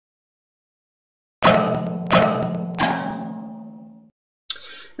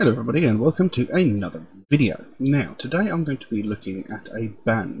Hello everybody and welcome to another video. Now today I'm going to be looking at a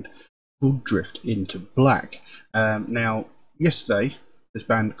band called Drift Into Black. Now yesterday this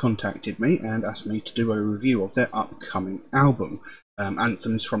band contacted me and asked me to do a review of their upcoming album,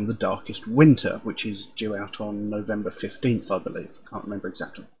 Anthems from the Darkest Winter, which is due out on November 15th I believe. I can't remember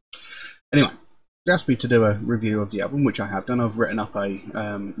exactly. Anyway, they asked me to do a review of the album, which I have done. I've written up a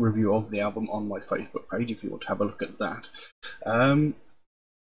review of the album on my Facebook page if you want to have a look at that.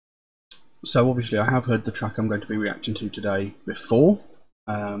 So obviously I have heard the track I'm going to be reacting to today before,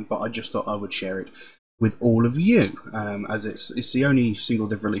 but I just thought I would share it with all of you, as it's the only single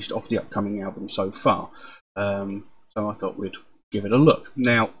they've released off the upcoming album so far. So I thought we'd give it a look.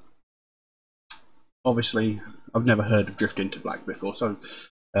 Now, obviously I've never heard of Drift Into Black before, so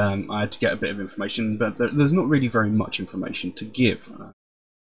I had to get a bit of information, but there's not really very much information to give.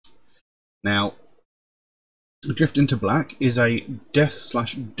 Now, Drift Into Black is a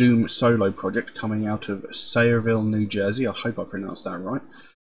death/doom solo project coming out of Sayreville, New Jersey. I hope I pronounced that right.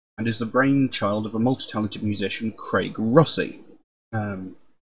 And is the brainchild of a multi-talented musician, Craig Rossi.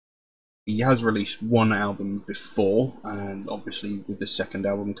 He has released one album before, and obviously with the second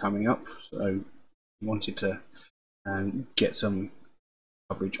album coming up, so he wanted to get some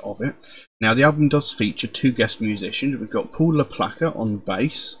coverage of it. Now the album does feature two guest musicians. We've got Paul LaPlaca on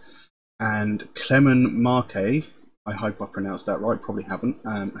bass, and Clement Marquet, I hope I pronounced that right, probably haven't,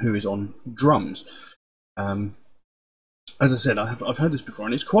 who is on drums. As I said, I've heard this before,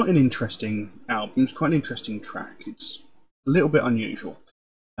 and it's quite an interesting album, it's quite an interesting track. It's a little bit unusual,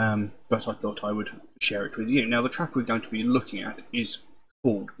 but I thought I would share it with you. Now the track we're going to be looking at is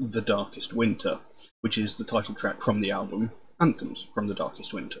called The Darkest Winter, which is the title track from the album Anthems from the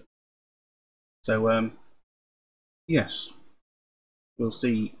Darkest Winter. So, yes. We'll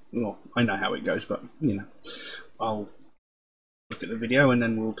see. Well, I know how it goes, but you know, I'll look at the video and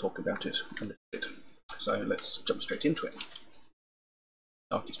then we'll talk about it a little bit. So let's jump straight into it.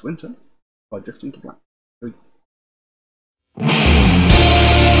 Darkest Winter by Drift Into Black. Here we go.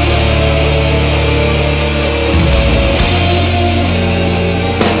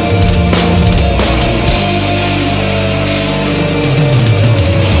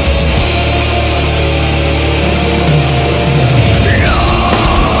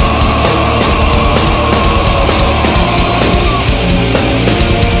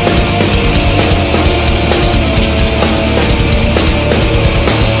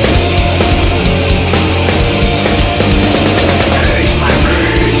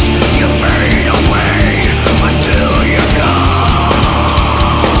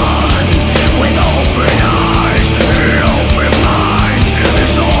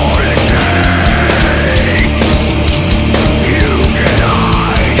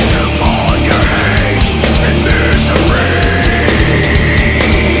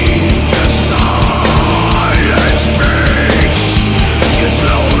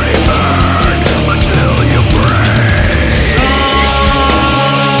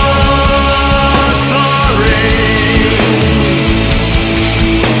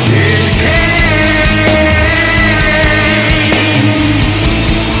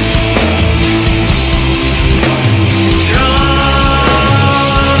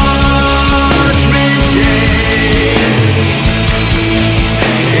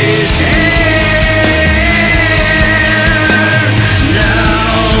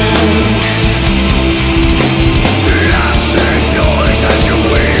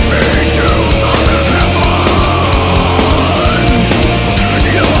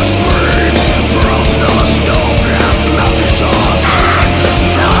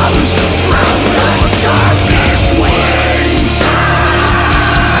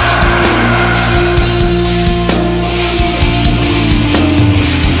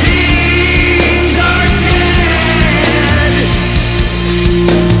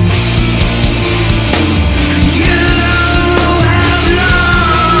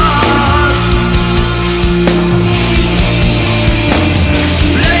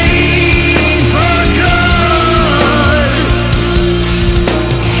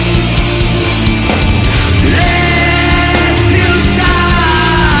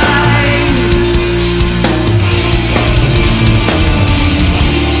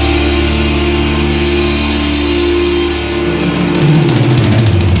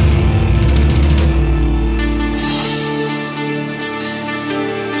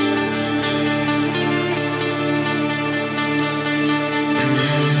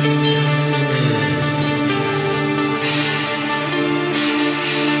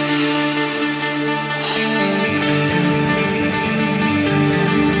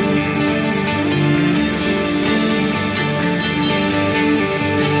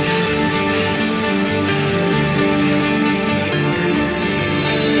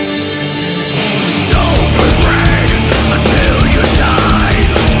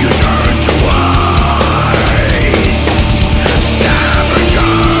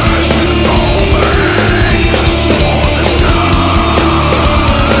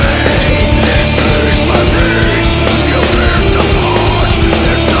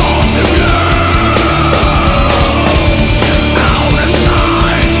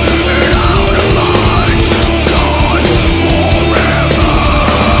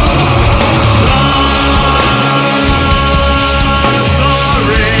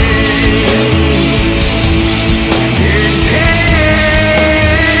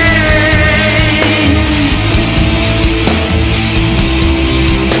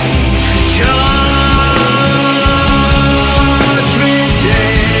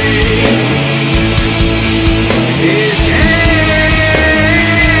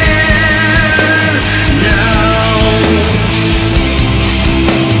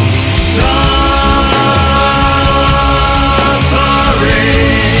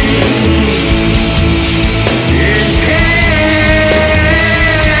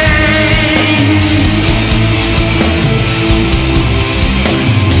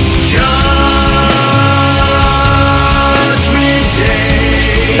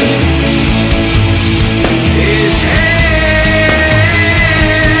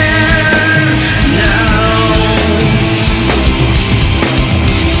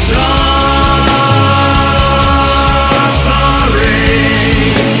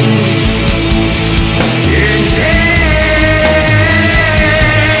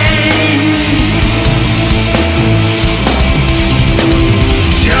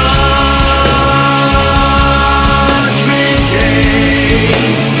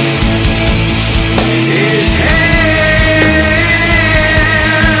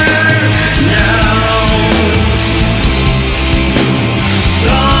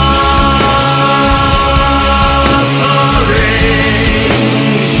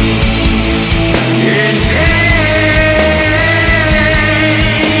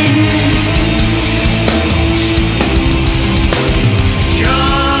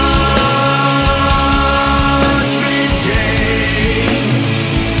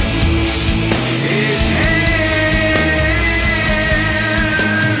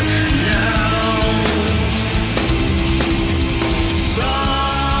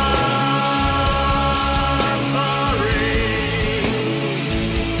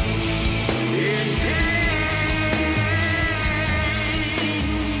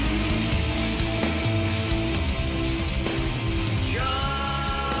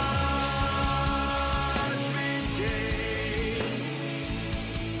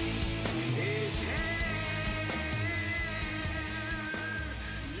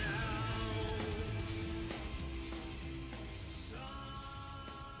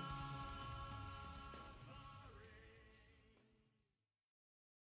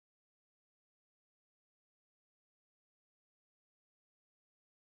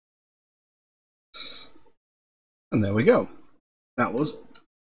 And there we go. That was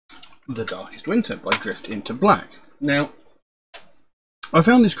The Darkest Winter by Drift Into Black. Now, I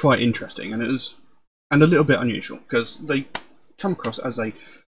found this quite interesting, and a little bit unusual, because they come across as a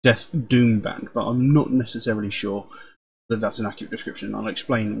death doom band, but I'm not necessarily sure that that's an accurate description, and I'll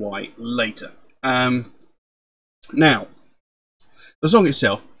explain why later. Now, the song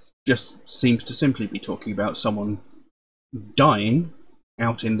itself just seems to simply be talking about someone dying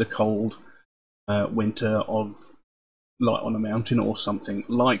out in the cold winter of Light on a Mountain or something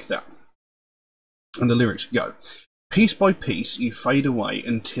like that. And the lyrics go, "Piece by piece you fade away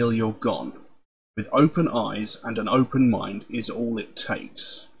until you're gone. With open eyes and an open mind is all it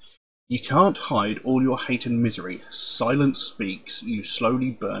takes. You can't hide all your hate and misery. Silence speaks, you slowly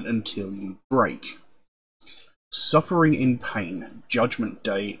burn until you break. Suffering in pain, judgment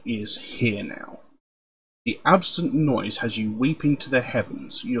day is here now. The absent noise has you weeping to the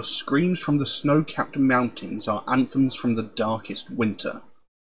heavens. Your screams from the snow-capped mountains are anthems from the darkest winter.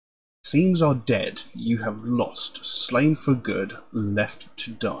 Themes are dead, you have lost, slain for good, left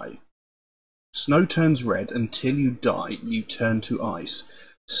to die. Snow turns red until you die, you turn to ice.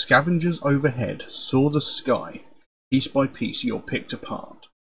 Scavengers overhead saw the sky. Piece by piece you're picked apart.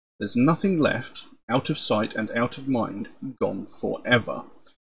 There's nothing left, out of sight and out of mind, gone forever."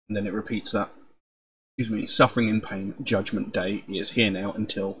 And then it repeats that. Excuse me, "Suffering in pain, judgment day is here now,"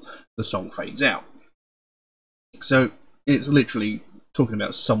 until the song fades out. So it's literally talking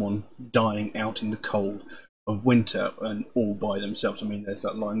about someone dying out in the cold of winter and all by themselves. I mean, there's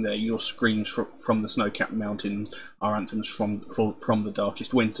that line there, "Your screams from the snow-capped mountains are anthems from the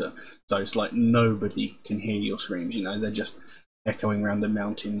darkest winter." So it's like nobody can hear your screams, you know, they're just echoing around the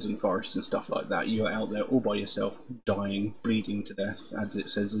mountains and forests and stuff like that. You're out there all by yourself, dying, bleeding to death, as it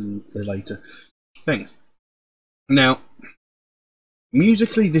says in the later things. Now,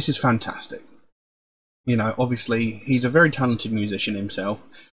 musically, this is fantastic. You know, obviously, he's a very talented musician himself.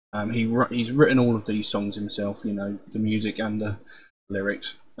 He's written all of these songs himself, you know, the music and the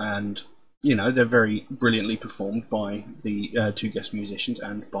lyrics. And, you know, they're very brilliantly performed by the two guest musicians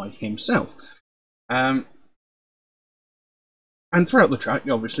and by himself. And throughout the track,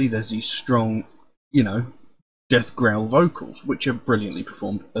 obviously, there's these strong, you know, death growl vocals, which are brilliantly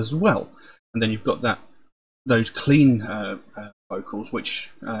performed as well. And then you've got those clean vocals,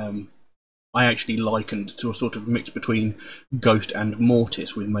 which I actually likened to a sort of mix between Ghost and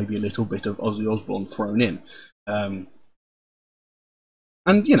Mortis, with maybe a little bit of Ozzy Osbourne thrown in. And,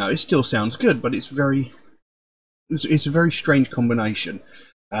 you know, it still sounds good, but it's a very strange combination.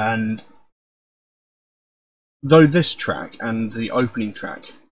 And though this track and the opening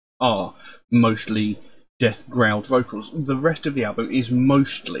track are mostly death growled vocals, the rest of the album is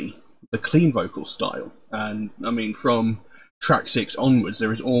mostly the clean vocal style. And, I mean, from track 6 onwards,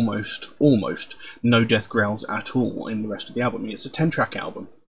 there is almost no death growls at all in the rest of the album. It's a 10-track album,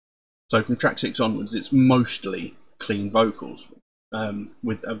 so from track 6 onwards, it's mostly clean vocals,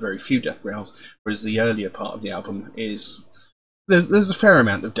 with a very few death growls. Whereas the earlier part of the album is there's a fair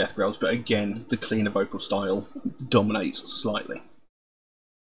amount of death growls, but again, the cleaner vocal style dominates slightly.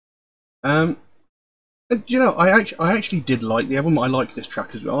 You know, I actually did like the album. I like this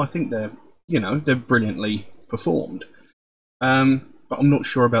track as well. I think they're brilliantly performed. But I'm not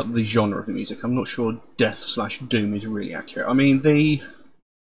sure about the genre of the music. I'm not sure death/doom is really accurate. I mean, the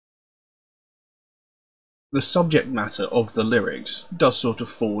subject matter of the lyrics does sort of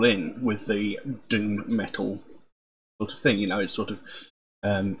fall in with the doom metal sort of thing. You know, it's sort of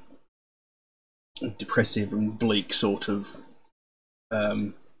depressive and bleak sort of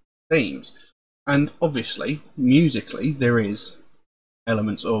themes. And obviously, musically, there is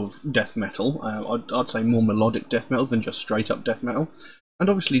elements of death metal. I'd say more melodic death metal than just straight up death metal. And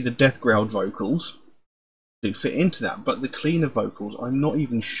obviously the death growled vocals do fit into that, but the cleaner vocals, I'm not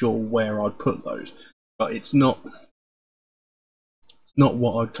even sure where I'd put those. But it's not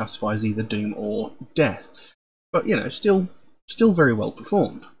what I'd classify as either doom or death. But, you know, still very well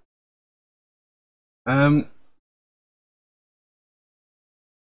performed.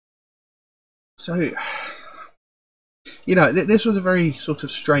 So, you know, this was a very sort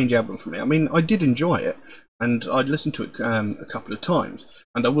of strange album for me. I mean, I did enjoy it, and I'd listened to it a couple of times.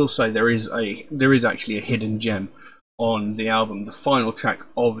 And I will say there is actually a hidden gem on the album. The final track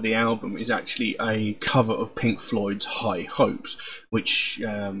of the album is actually a cover of Pink Floyd's High Hopes, which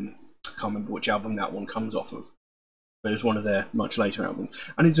I can't remember which album that one comes off of. But it was one of their much later albums,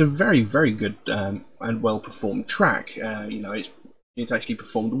 and it's a very, very good and well performed track. You know, it's actually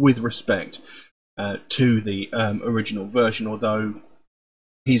performed with respect to the original version, although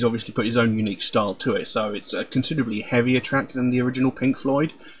he's obviously put his own unique style to it. So it's a considerably heavier track than the original Pink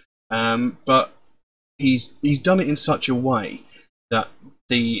Floyd, but he's done it in such a way that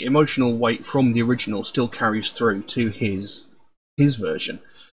the emotional weight from the original still carries through to his version,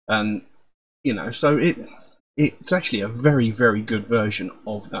 and so it's actually a very, very good version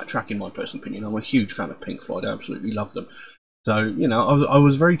of that track, in my personal opinion. I'm a huge fan of Pink Floyd. I absolutely love them. So, I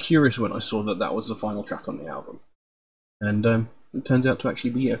was very curious when I saw that that was the final track on the album. And it turns out to actually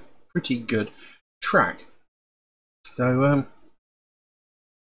be a pretty good track. So,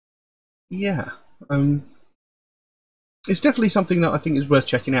 yeah. It's definitely something that I think is worth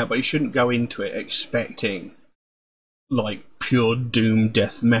checking out, but you shouldn't go into it expecting like pure doom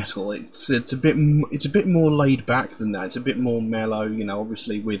death metal. It's a bit more laid back than that. It's a bit more mellow,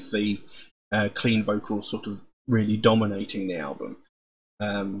 obviously with the clean vocals sort of really dominating the album.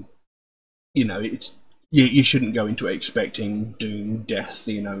 It's you shouldn't go into it expecting doom death,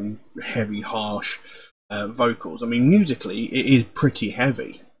 heavy, harsh vocals. I mean, musically it is pretty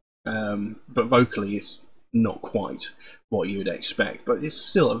heavy, but vocally it's not quite what you would expect. But it's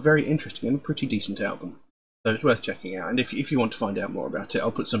still a very interesting and pretty decent album. So it's worth checking out, and if you want to find out more about it,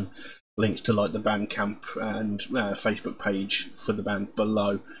 I'll put some links to like the Bandcamp and Facebook page for the band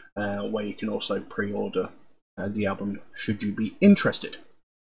below, where you can also pre-order the album should you be interested.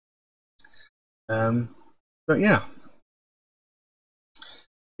 But yeah,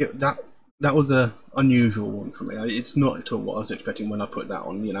 that was a unusual one for me. It's not at all what I was expecting when I put that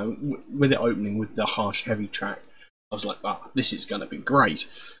on. With it opening with the harsh, heavy track, I was like, "Oh, this is going to be great,"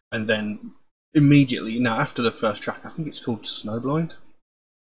 and then immediately, after the first track, I think it's called Snowblind,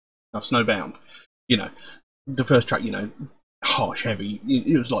 Snowbound. The first track, harsh, heavy.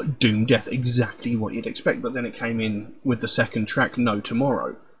 It was like doom death, exactly what you'd expect. But then it came in with the second track, No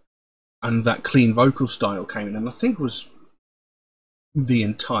Tomorrow, and that clean vocal style came in, and I think was the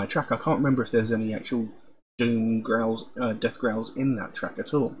entire track. I can't remember if there's any actual doom growls, death growls in that track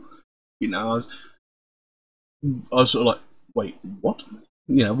at all. I was sort of like, wait, what?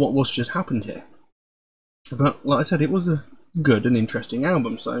 What's just happened here? But like I said, it was a good and interesting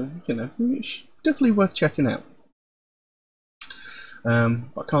album, so it's definitely worth checking out.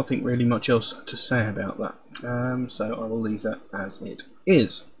 I can't think really much else to say about that, so I will leave that as it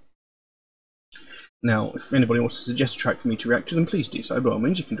is. Now, if anybody wants to suggest a track for me to react to, then please do so. By all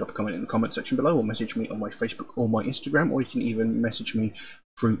means, you can drop a comment in the comment section below, or message me on my Facebook or my Instagram, or you can even message me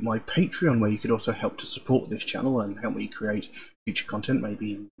through my Patreon, where you could also help to support this channel and help me create future content,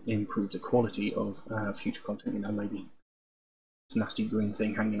 maybe improve the quality of future content. Maybe it's a nasty green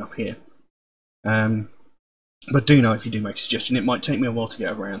thing hanging up here. But do know, if you do make a suggestion, it might take me a while to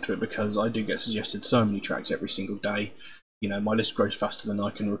get around to it, because I do get suggested so many tracks every single day. My list grows faster than I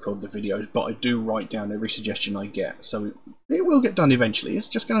can record the videos, but I do write down every suggestion I get, so it will get done eventually. It's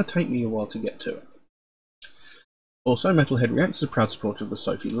just going to take me a while to get to it. Also, Metalhead Reacts is a proud supporter of the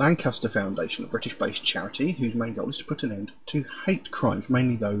Sophie Lancaster Foundation, a British-based charity whose main goal is to put an end to hate crimes,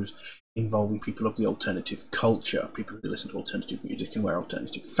 mainly those involving people of the alternative culture, people who listen to alternative music and wear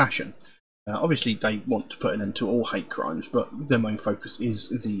alternative fashion. Obviously, they want to put an end to all hate crimes, but their main focus is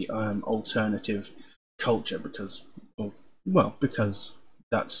the alternative culture because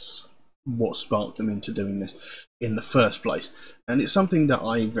that's what sparked them into doing this in the first place. And it's something that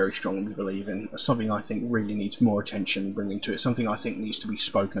I very strongly believe in, something I think really needs more attention bringing to it, something I think needs to be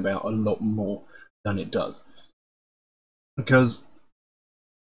spoken about a lot more than it does. Because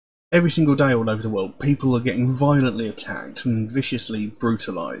every single day all over the world, people are getting violently attacked and viciously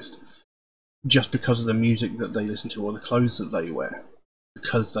brutalized just because of the music that they listen to or the clothes that they wear,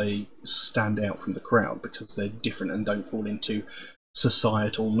 because they stand out from the crowd, because they're different and don't fall into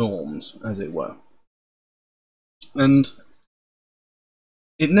societal norms, as it were. And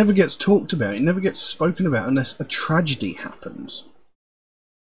it never gets talked about, it never gets spoken about unless a tragedy happens.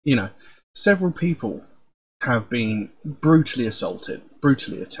 Several people have been brutally assaulted,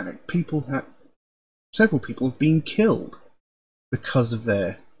 brutally attacked. Several people have been killed because of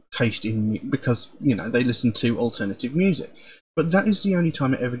their taste in, because they listen to alternative music. But that is the only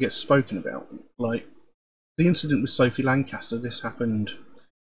time it ever gets spoken about. Like the incident with Sophie Lancaster, this happened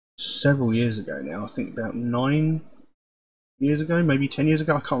several years ago now. I think about 9 years ago, maybe 10 years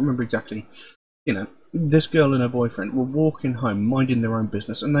ago. I can't remember exactly. This girl and her boyfriend were walking home, minding their own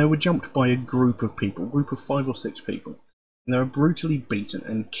business, and they were jumped by a group of 5 or 6 people. And they were brutally beaten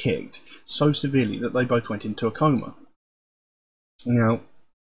and kicked so severely that they both went into a coma. Now,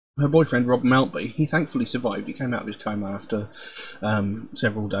 her boyfriend, Rob Maltby, he thankfully survived. He came out of his coma after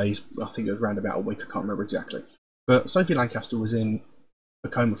several days. I think it was around about a week, I can't remember exactly. But Sophie Lancaster was in a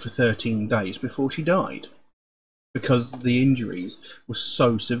coma for 13 days before she died, because the injuries were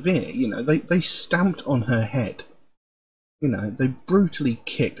so severe. They stamped on her head. They brutally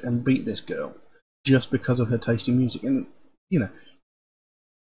kicked and beat this girl just because of her taste in music. And, you know,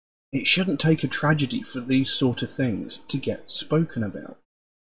 it shouldn't take a tragedy for these sort of things to get spoken about,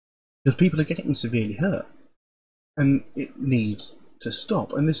 because people are getting severely hurt, and it needs to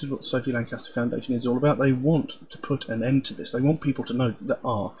stop. And this is what the Sophie Lancaster Foundation is all about. They want to put an end to this. They want people to know that there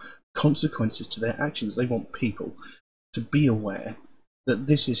are consequences to their actions. They want people to be aware that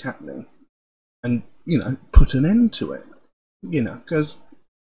this is happening and, you know, put an end to it. You know, because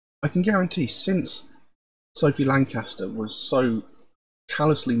I can guarantee, since Sophie Lancaster was so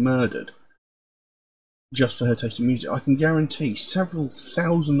callously murdered just for her taste in music, I can guarantee several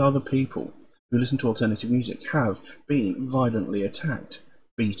thousand other people who listen to alternative music have been violently attacked,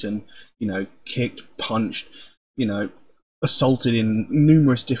 beaten, you know, kicked, punched, you know, assaulted in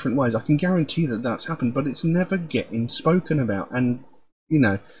numerous different ways. I can guarantee that that's happened, but it's never getting spoken about. And, you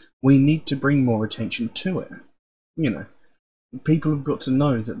know, we need to bring more attention to it. You know, people have got to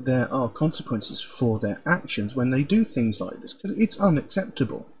know that there are consequences for their actions when they do things like this, because it's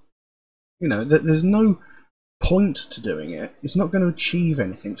unacceptable. You know, there's no point to doing it. It's not going to achieve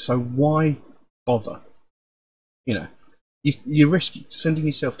anything, so why bother? You know, you risk sending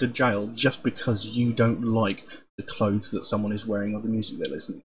yourself to jail just because you don't like the clothes that someone is wearing or the music they're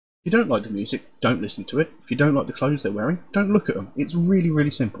listening to. If you don't like the music, don't listen to it. If you don't like the clothes they're wearing, don't look at them. It's really,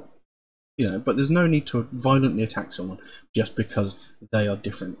 really simple. You know, but there's no need to violently attack someone just because they are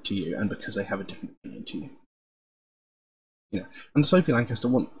different to you and because they have a different opinion to you. You know, and the Sophie Lancaster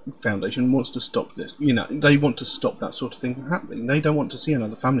Foundation wants to stop this. You know, they want to stop that sort of thing from happening. They don't want to see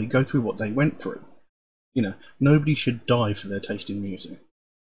another family go through what they went through. You know, nobody should die for their taste in music.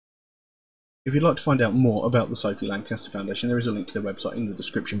 If you'd like to find out more about the Sophie Lancaster Foundation, there is a link to their website in the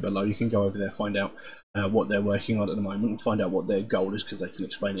description below. You can go over there, find out what they're working on at the moment, and find out what their goal is, because they can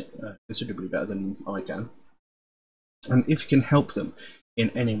explain it considerably better than I can. And if you can help them in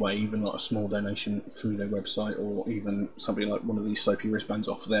any way, even like a small donation through their website, or even something like one of these Sophie wristbands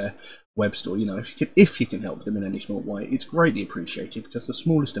off their web store, you know, if you can help them in any small way, it's greatly appreciated, because the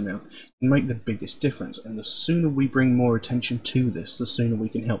smallest amount can make the biggest difference. And the sooner we bring more attention to this, the sooner we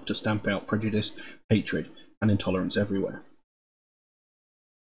can help to stamp out prejudice, hatred, and intolerance everywhere.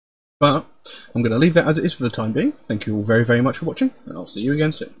 But I'm going to leave that as it is for the time being. Thank you all very, very much for watching, and I'll see you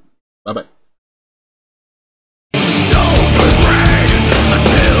again soon. Bye bye.